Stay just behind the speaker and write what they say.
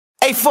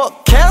Hey,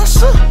 fuck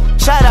cancer.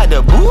 Shout out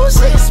to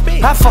Boozy.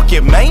 I fuck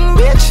your main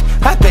bitch.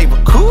 I think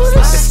we're cool.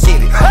 Let's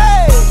get it.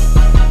 Hey!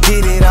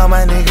 Get it, all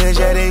my niggas,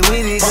 yeah, they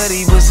with it. Cause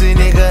these pussy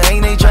nigga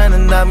ain't they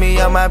tryna knock me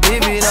out my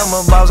pivot. I'm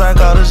a boss, I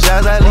call the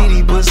shots, I leave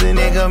these pussy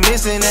nigga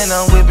missing. And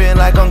I'm whipping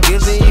like I'm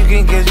Gibson, you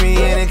can catch me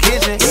in the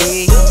kitchen.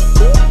 Yeah.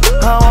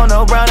 I want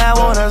no brown, I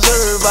want a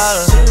serve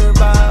bottle.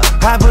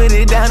 I put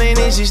it down and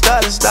then she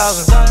started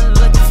stalking.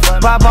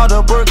 Pop out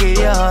the burger,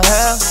 yeah,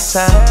 half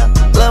time.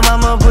 Lil'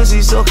 mama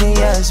pussy soaking,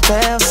 yeah, it's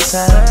bath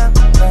time.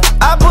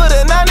 I put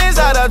a 9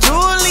 inside a 2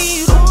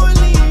 lead.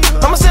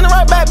 I'ma send it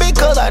right back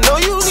because I know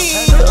you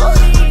need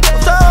it.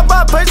 Start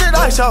by president,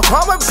 I shall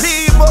call my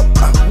people.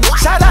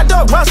 Shout out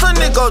to Russell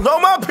niggas, know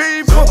my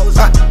people.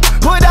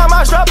 Put down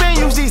my strap and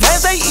use these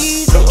hands they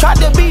eat. Tried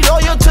to be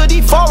loyal to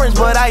these foreigners,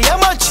 but I am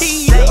a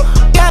cheater.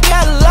 Got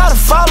a lot of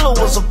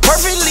followers, a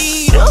perfect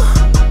leader.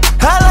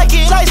 I like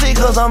it icy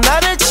cause I'm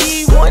not a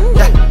cheap one.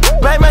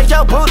 Make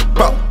your booty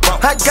bro.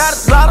 I got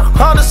a lot of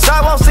on the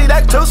side, won't see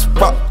that too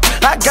spot.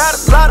 I got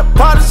a lot of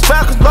parties,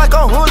 falcons like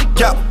on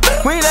Julio.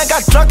 We done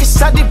got drunk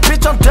inside this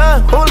bitch, I'm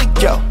done,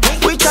 Julio.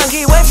 We tryna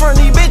get away from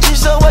these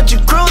bitches, so what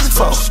you cruising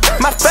for?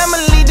 My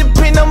family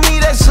depend on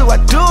me, that's who I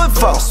do it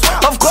for.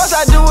 Of course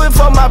I do it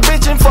for my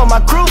bitch and for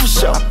my crew for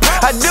sure.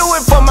 I do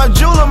it for my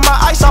jeweler, my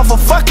ice off a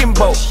fucking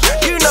boat.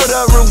 You know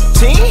the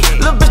routine,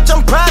 little bitch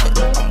I'm private,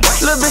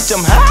 little bitch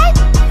I'm high,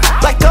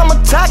 like I'm a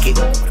target.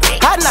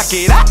 I knock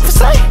it out for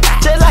say,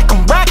 just like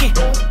I'm rocket.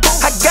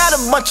 I got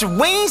a bunch of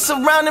wings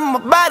surrounding my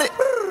body.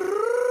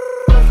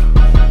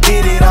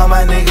 Get it, all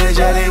my niggas,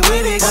 yeah, they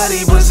with it. Cause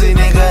these pussy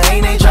nigga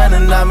ain't they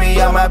tryna knock me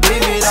out my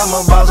pivot. I'm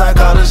a boss, I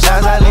call the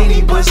shots, I leave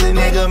these pussy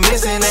nigga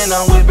missing. And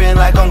I'm whipping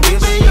like I'm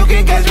Gibson, you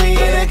can catch me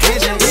in the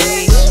kitchen,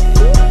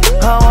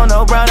 bitch. I want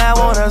no brown, I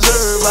want a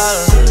serve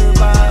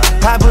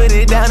bottle. I put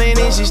it down and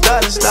then she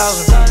started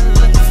stalking.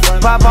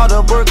 Pop out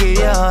the burger,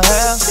 yeah,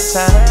 half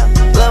time.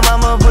 Lil'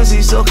 mama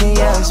pussy soaking,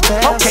 yeah, it's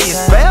bath time. Okay,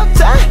 it's bath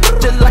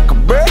time, just like a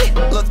birdie.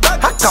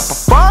 I cop a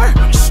bar,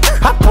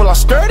 I pull out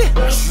sturdy.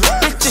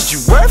 Bitches, you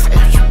worth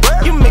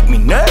it, you make me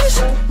nervous.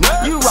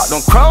 You rock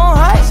them chrome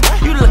heights,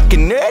 you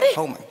looking nerdy.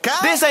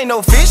 This ain't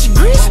no fish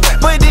grease,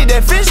 but did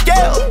that fish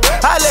scale.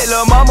 I let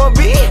lil' mama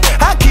be,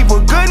 I keep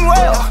her good and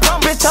well.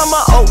 Bitch, I'm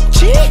a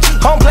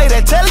OG, don't play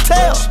that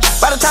telltale.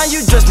 By the time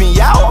you dress me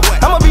out,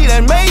 I'ma be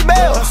that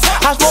Maybell.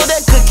 I smoke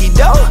that cookie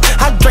dough,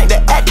 I drink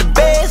that at the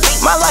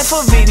best. My life a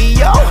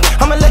video,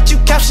 I'ma let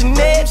you caption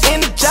it.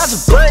 Energize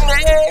a brain.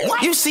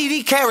 You see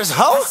these carrots,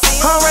 ho?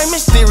 I'm Ray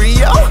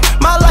Mysterio.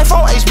 My life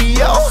on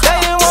HBO. They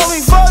didn't want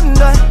me for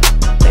nothing.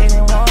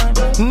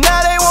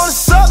 Now they wanna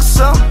suck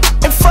some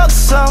and fuck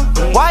some.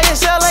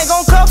 YSL ain't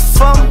gon' cuff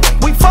some.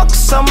 We fuck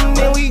some,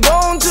 then we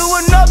gon' do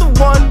another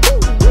one.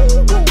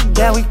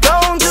 Yeah, we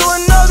gon' do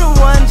another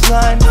one,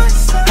 son.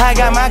 I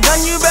got my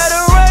gun, you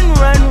better run,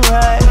 run,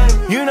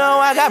 run. You know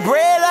I got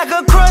bread like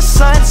a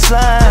croissant,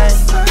 son.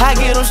 I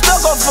get them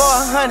stuck up for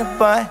 100,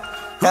 but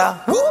yeah,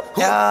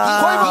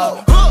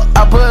 yeah.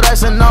 I put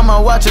ice in all my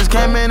watches,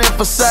 came in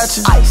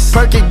Versace.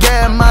 Perky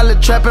gas, Molly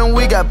trapping,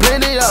 we got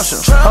plenty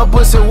options. Her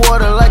pussy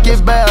water like it's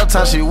bath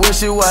time, she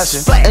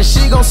wishy-washy. And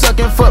she gon' suck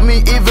and fuck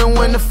me even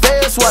when the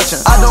feds watching.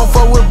 I don't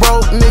fuck with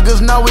broke niggas,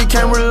 now we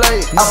can't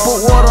relate. I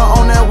put water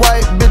on that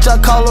white bitch, I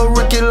call her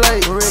Ricky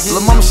Lake.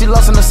 Lil' mama, she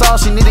lost in the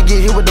sauce, she need to get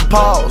hit with the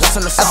paws.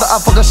 After I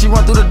fuck her, she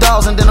run through the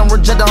doors and then I'm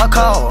rejecting her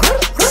call.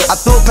 I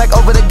threw a pack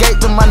over the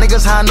gate to my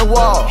niggas behind the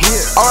wall.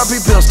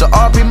 R.I.P. Pilster,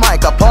 R.I.P.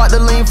 Mike, I part the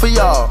lean for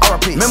y'all.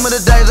 Remember the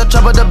days I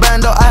troubled the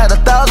bando, I had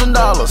 $1,000.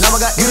 Now I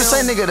got you the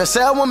same nigga that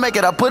say I won't make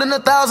it, I put in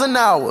 1,000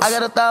 hours. I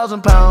got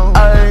 1,000 pounds.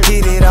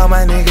 Get it, all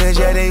my niggas,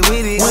 yeah, they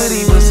with it.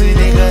 These pussy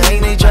nigga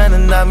ain't they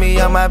tryna knock me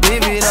out my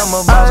pivot. I'm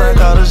a boss, I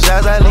call the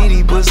shots, I leave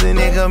these pussy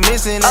nigga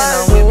missing. And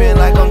I'm whipping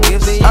like I'm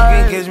Gibson, you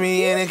can catch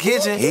me in the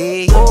kitchen.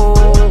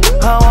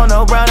 I want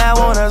no brown, I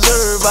want a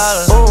serve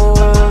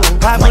bottle.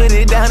 I put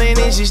it down and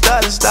then she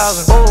started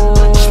stalking.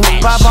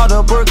 Pop out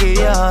the burger,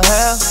 yeah,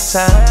 half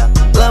time.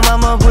 Lil'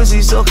 mama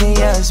pussy soaking,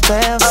 yeah, it's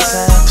bath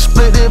time.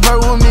 Split it bird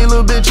with me,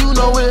 little bitch, you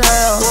know it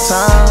half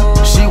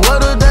time. She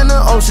wetter than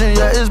the ocean,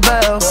 yeah, it's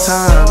bath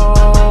time.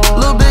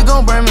 Little bitch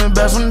gon' bring me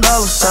back some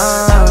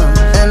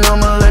 $. And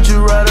I'ma let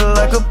you ride it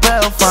like a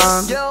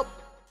Pathfinder.